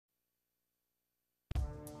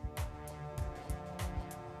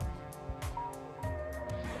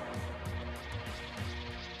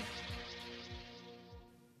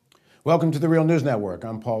Welcome to the Real News Network.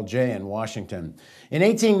 I'm Paul Jay in Washington. In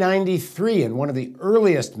 1893, in one of the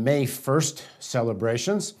earliest May 1st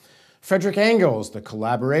celebrations, Friedrich Engels, the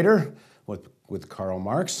collaborator with Karl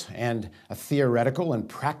Marx and a theoretical and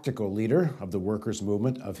practical leader of the workers'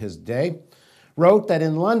 movement of his day, wrote that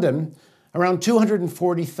in London, around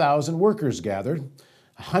 240,000 workers gathered,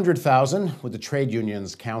 100,000 with the Trade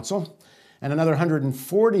Unions Council, and another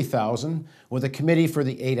 140,000 with a committee for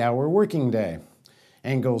the 8-hour working day.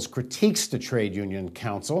 Engels critiques the Trade Union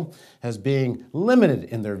Council as being limited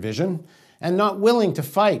in their vision and not willing to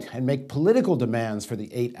fight and make political demands for the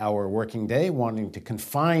 8-hour working day, wanting to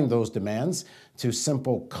confine those demands to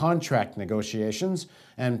simple contract negotiations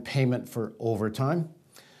and payment for overtime.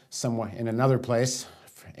 Somewhere in another place,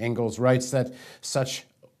 Engels writes that such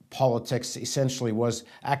politics essentially was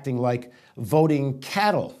acting like voting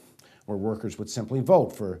cattle, where workers would simply vote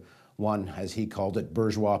for one, as he called it,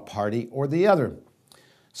 bourgeois party or the other.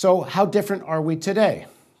 So how different are we today?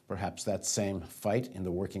 Perhaps that same fight in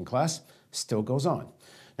the working class still goes on.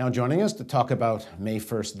 Now joining us to talk about May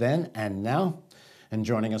 1st then and now, and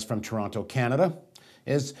joining us from Toronto, Canada,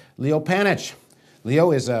 is Leo Panitch.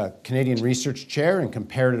 Leo is a Canadian Research Chair in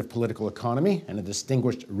Comparative Political Economy and a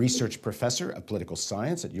Distinguished Research Professor of Political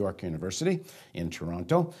Science at York University in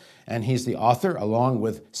Toronto. And he's the author, along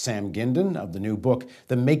with Sam Gindin, of the new book,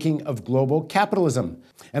 The Making of Global Capitalism.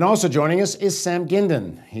 And also joining us is Sam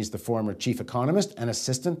Gindin. He's the former Chief Economist and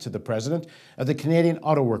Assistant to the President of the Canadian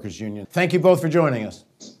Auto Workers Union. Thank you both for joining us.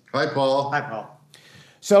 Hi, Paul. Hi, Paul.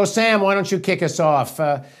 So, Sam, why don't you kick us off?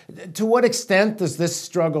 To what extent does this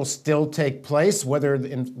struggle still take place, whether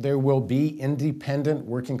there will be independent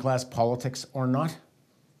working class politics or not?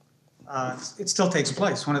 It still takes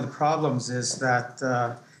place. One of the problems is that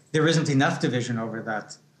there isn't enough division over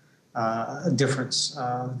that difference,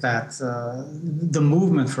 that the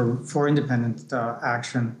movement for independent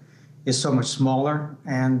action is so much smaller.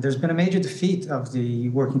 And there's been a major defeat of the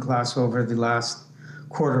working class over the last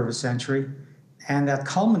quarter of a century. And that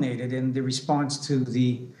culminated in the response to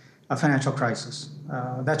the financial crisis.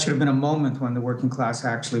 That should have been a moment when the working class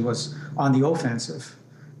actually was on the offensive.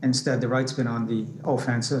 Instead, the right's been on the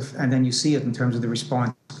offensive. And then you see it in terms of the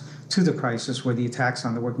response to the crisis, where the attacks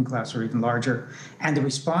on the working class are even larger. And the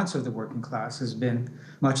response of the working class has been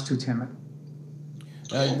much too timid.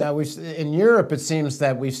 Now, in Europe, it seems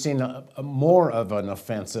that we've seen more of an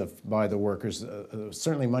offensive by the workers,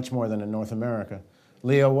 certainly much more than in North America.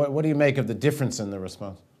 Leo, what do you make of the difference in the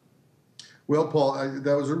response? Well, Paul,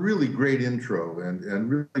 that was a really great intro and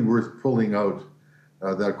really worth pulling out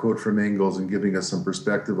that quote from Engels and giving us some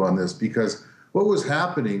perspective on this, because what was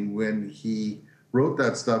happening when he wrote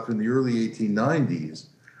that stuff in the early 1890s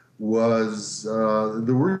was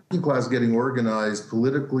the working class getting organized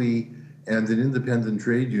politically and in independent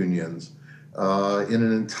trade unions in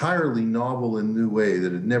an entirely novel and new way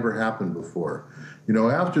that had never happened before. You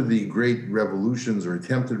know, after the great revolutions or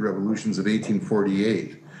attempted revolutions of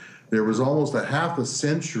 1848, there was almost a half a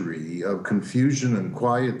century of confusion and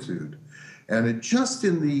quietude. And just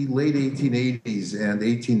in the late 1880s and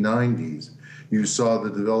 1890s, you saw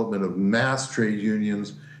the development of mass trade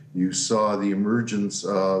unions, you saw the emergence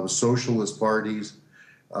of socialist parties.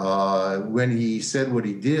 When he said what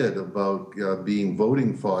he did about being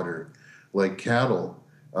voting fodder like cattle,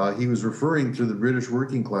 he was referring to the British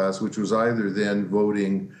working class, which was either then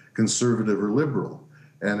voting conservative or liberal.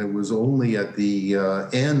 And it was only at the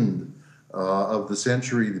end of the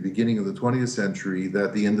century, the beginning of the 20th century,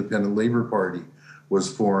 that the Independent Labour Party was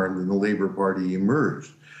formed and the Labour Party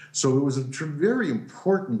emerged. So it was a very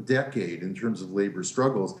important decade in terms of labor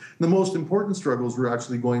struggles. The most important struggles were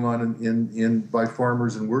actually going on by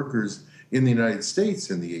farmers and workers in the United States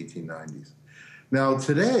in the 1890s. Now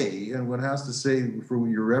today, and one has to say for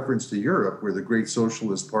your reference to Europe, where the great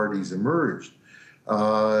socialist parties emerged,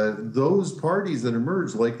 those parties that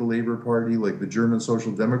emerged, like the Labour Party, like the German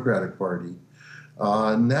Social Democratic Party,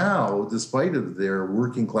 now, despite of their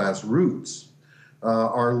working class roots,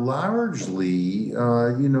 are largely,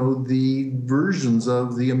 the versions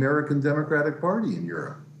of the American Democratic Party in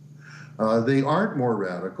Europe. They aren't more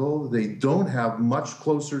radical. They don't have much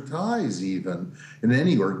closer ties, even in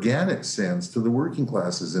any organic sense, to the working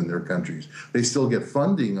classes in their countries. They still get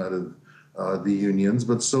funding out of the unions,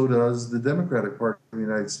 but so does the Democratic Party in the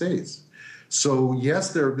United States. So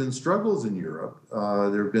yes, there have been struggles in Europe.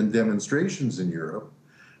 There have been demonstrations in Europe,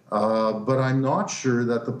 but I'm not sure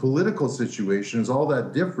that the political situation is all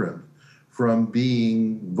that different from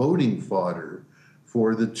being voting fodder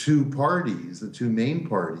for the two parties, the two main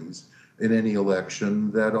parties in any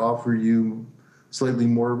election that offer you slightly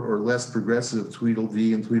more or less progressive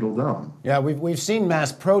Tweedledee and Tweedledum. Yeah, we've seen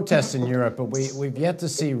mass protests in Europe, but we've yet to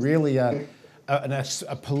see really a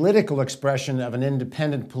political expression of an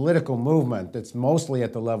independent political movement that's mostly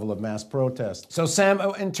at the level of mass protest. So Sam,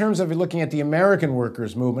 in terms of looking at the American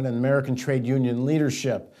workers' movement and American trade union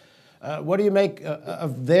leadership, what do you make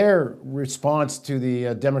of their response to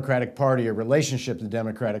the Democratic Party or relationship to the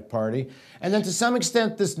Democratic Party? And then to some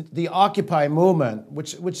extent, the Occupy movement,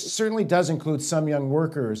 which certainly does include some young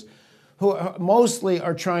workers who mostly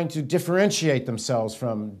are trying to differentiate themselves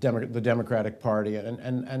from the Democratic Party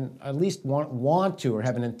and at least want to or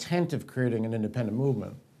have an intent of creating an independent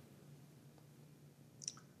movement.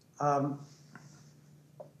 I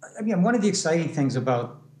mean, one of the exciting things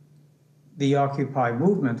about the Occupy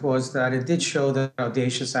movement was that it did show that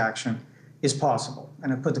audacious action is possible.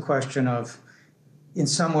 And it put the question of, in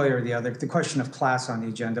some way or the other, the question of class on the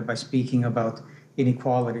agenda by speaking about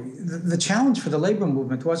inequality. The challenge for the labor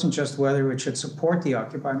movement wasn't just whether it should support the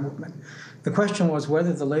Occupy movement. The question was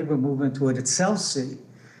whether the labor movement would itself see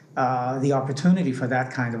the opportunity for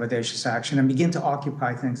that kind of audacious action and begin to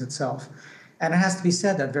occupy things itself. And it has to be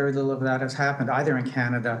said that very little of that has happened either in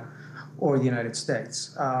Canada or the United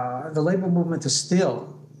States. The labor movement is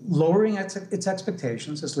still lowering its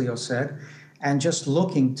expectations, as Leo said, and just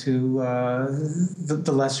looking to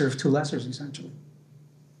the lesser of two lessers, essentially.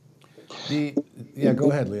 Yeah,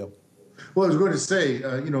 go ahead, Leo. Well, I was going to say,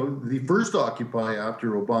 the first Occupy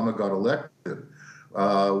after Obama got elected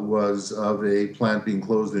was of a plant being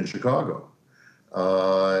closed in Chicago.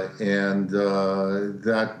 And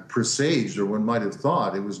that presaged, or one might have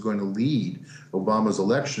thought, it was going to lead, Obama's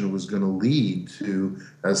election was going to lead to,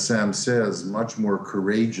 as Sam says, much more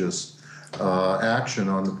courageous action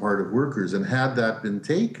on the part of workers. And had that been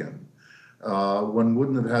taken, one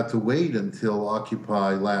wouldn't have had to wait until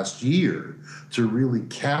Occupy last year to really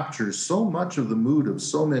capture so much of the mood of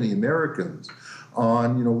so many Americans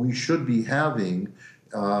on, we should be having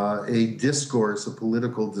a discourse, a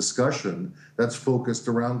political discussion that's focused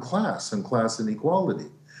around class and class inequality.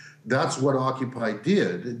 That's what Occupy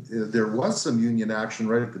did. There was some union action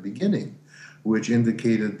right at the beginning, which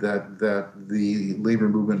indicated that the labor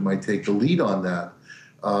movement might take the lead on that.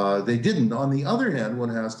 They didn't. On the other hand, one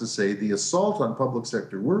has to say the assault on public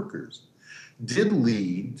sector workers did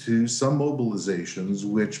lead to some mobilizations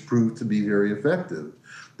which proved to be very effective,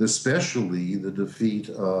 especially the defeat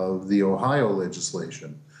of the Ohio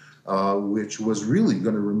legislation, which was really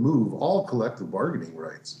going to remove all collective bargaining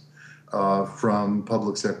rights from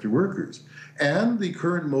public sector workers. And the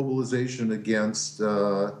current mobilization against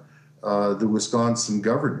the Wisconsin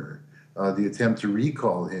governor, the attempt to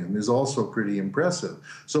recall him, is also pretty impressive.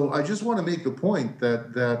 So I just want to make the point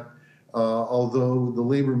that although the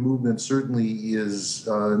labor movement certainly is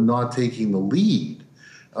not taking the lead,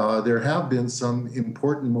 there have been some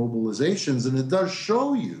important mobilizations, and it does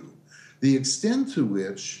show you the extent to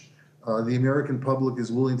which the American public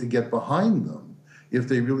is willing to get behind them if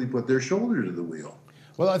they really put their shoulder to the wheel.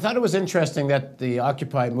 Well, I thought it was interesting that the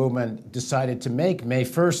Occupy movement decided to make May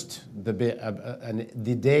 1st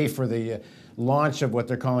the day for the launch of what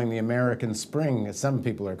they're calling the American Spring. Some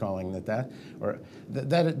people are calling it that, or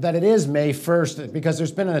that it is May 1st, because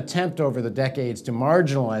there's been an attempt over the decades to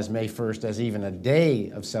marginalize May 1st as even a day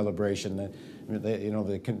of celebration.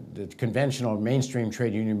 The conventional mainstream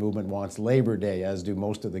trade union movement wants Labor Day, as do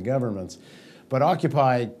most of the governments. But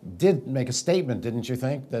Occupy did make a statement, didn't you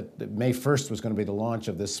think, that May 1st was going to be the launch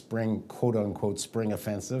of this spring, quote-unquote, spring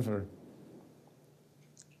offensive? Or?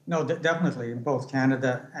 No, definitely, in both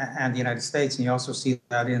Canada and the United States. And you also see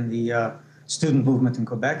that in the student movement in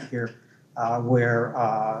Quebec here, where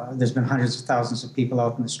there's been hundreds of thousands of people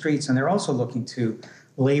out in the streets. And they're also looking to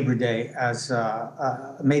Labor Day as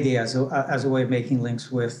May Day as a way of making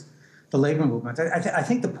links with the labor movement. I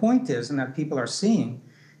think the point is, and that people are seeing,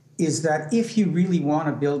 is that if you really want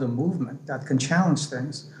to build a movement that can challenge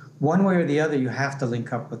things, one way or the other, you have to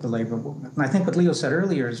link up with the labor movement. And I think what Leo said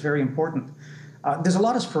earlier is very important. There's a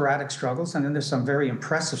lot of sporadic struggles, and then there's some very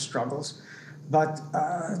impressive struggles. But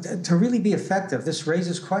to really be effective, this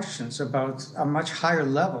raises questions about a much higher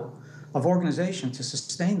level of organization to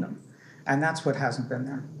sustain them. And that's what hasn't been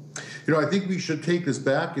there. I think we should take this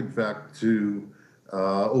back, in fact, to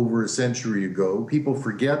over a century ago. People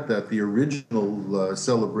forget that the original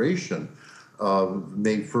celebration of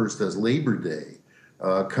May 1st as Labor Day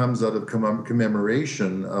comes out of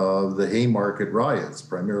commemoration of the Haymarket riots,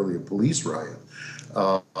 primarily a police riot,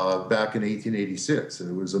 back in 1886. And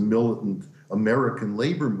it was a militant American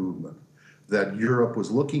labor movement that Europe was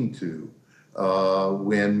looking to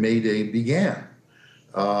when May Day began.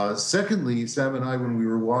 Secondly, Sam and I, when we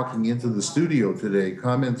were walking into the studio today,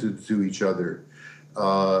 commented to each other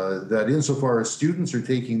that insofar as students are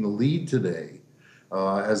taking the lead today,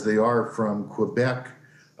 as they are from Quebec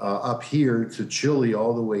up here to Chile,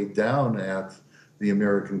 all the way down at the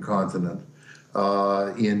American continent,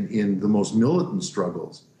 in the most militant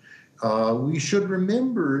struggles. We should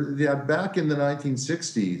remember that back in the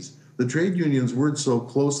 1960s, the trade unions weren't so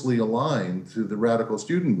closely aligned to the radical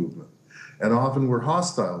student movement and often were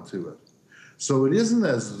hostile to it. So it isn't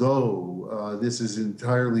as though this is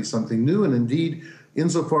entirely something new. And indeed,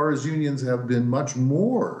 insofar as unions have been much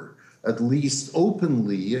more, at least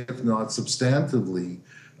openly, if not substantively,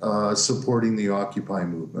 supporting the Occupy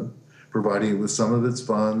movement, providing it with some of its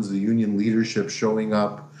funds, the union leadership showing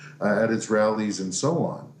up at its rallies and so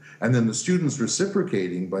on. And then the students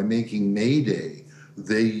reciprocating by making May Day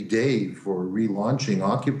the day for relaunching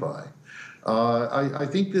Occupy. I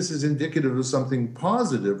think this is indicative of something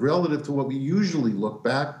positive relative to what we usually look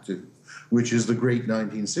back to, which is the great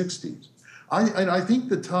 1960s. I think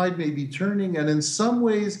the tide may be turning, and in some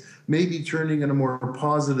ways may be turning in a more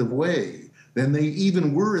positive way than they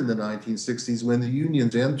even were in the 1960s when the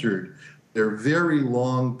unions entered their very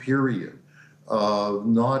long period of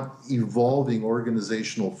not evolving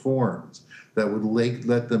organizational forms that would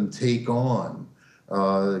let them take on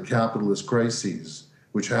capitalist crises,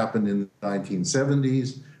 which happened in the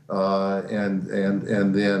 1970s,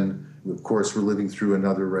 and then, of course, we're living through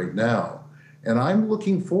another right now. And I'm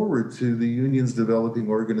looking forward to the unions developing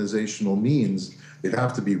organizational means. It'd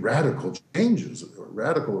have to be radical changes, or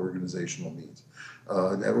radical organizational means,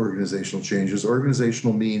 organizational changes,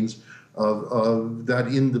 organizational means of that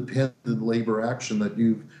independent labor action that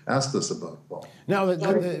you've asked us about, Paul. Now,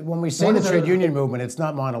 when we say the trade union movement, it's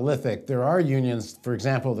not monolithic. There are unions, for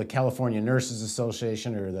example, the California Nurses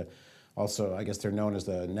Association, or also, I guess they're known as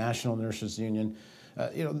the National Nurses Union.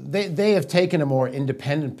 They have taken a more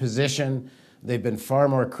independent position. They've been far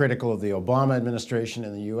more critical of the Obama administration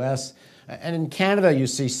in the U.S. And in Canada, you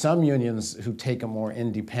see some unions who take a more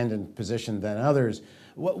independent position than others.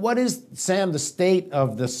 What is, Sam, the state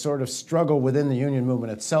of the sort of struggle within the union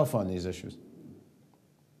movement itself on these issues?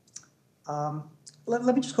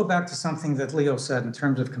 Let me just go back to something that Leo said in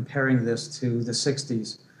terms of comparing this to the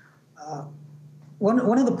 60s.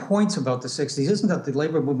 One of the points about the 60s isn't that the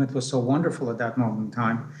labor movement was so wonderful at that moment in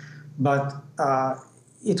time, but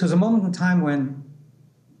it was a moment in time when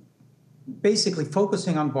basically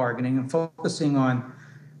focusing on bargaining and focusing on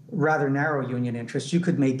rather narrow union interests, you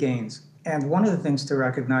could make gains. And one of the things to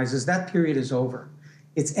recognize is that period is over.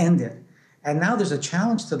 It's ended. And now there's a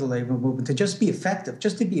challenge to the labor movement to just be effective,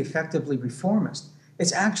 just to be effectively reformist.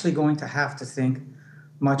 It's actually going to have to think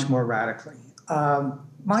much more radically.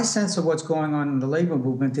 My sense of what's going on in the labor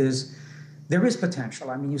movement is there is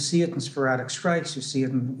potential. I mean, you see it in sporadic strikes, you see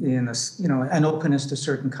it in an openness to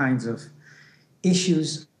certain kinds of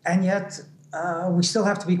issues, and yet we still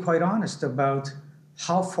have to be quite honest about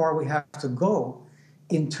how far we have to go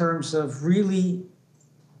in terms of really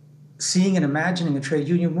seeing and imagining a trade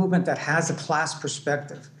union movement that has a class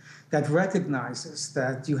perspective, that recognizes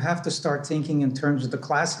that you have to start thinking in terms of the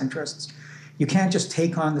class interests. You can't just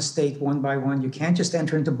take on the state one by one. You can't just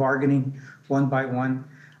enter into bargaining one by one.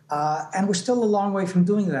 And we're still a long way from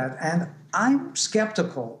doing that. And I'm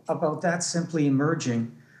skeptical about that simply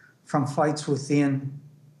emerging from fights within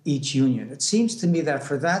each union. It seems to me that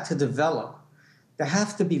for that to develop, there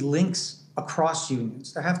have to be links across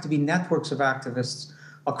unions. There have to be networks of activists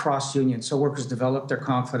across unions so workers develop their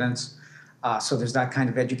confidence. So there's that kind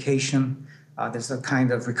of education. There's that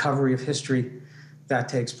kind of recovery of history that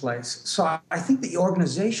takes place. So I think the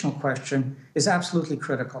organizational question is absolutely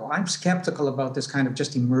critical. I'm skeptical about this kind of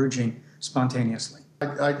just emerging spontaneously.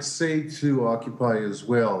 I'd say to Occupy as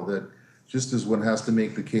well that just as one has to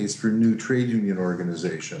make the case for new trade union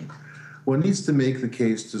organization, one needs to make the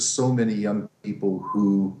case to so many young people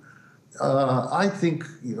who I think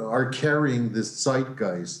are carrying this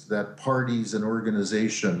zeitgeist that parties and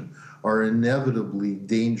organization are inevitably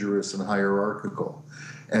dangerous and hierarchical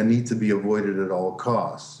and need to be avoided at all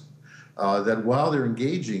costs. That while they're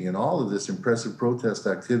engaging in all of this impressive protest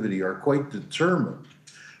activity are quite determined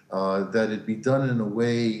that it be done in a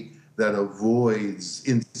way that avoids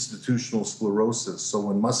institutional sclerosis, so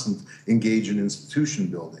one mustn't engage in institution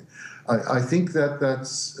building. I think that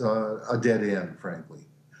that's a dead end, frankly.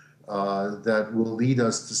 That will lead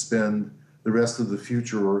us to spend the rest of the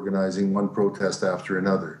future organizing one protest after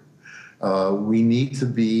another. We need to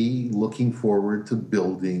be looking forward to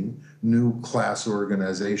building new class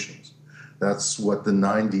organizations. That's what the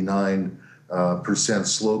 99%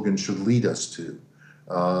 slogan should lead us to.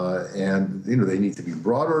 And they need to be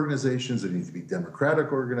broad organizations, they need to be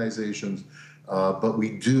democratic organizations, but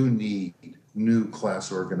we do need new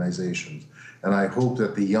class organizations. And I hope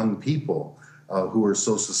that the young people who are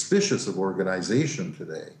so suspicious of organization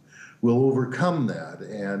today will overcome that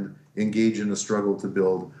and engage in a struggle to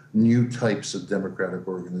build new types of democratic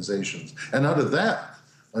organizations. And out of that,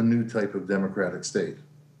 a new type of democratic state.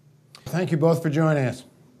 Thank you both for joining us.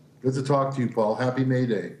 Good to talk to you, Paul. Happy May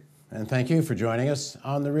Day. And thank you for joining us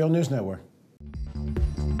on the Real News Network.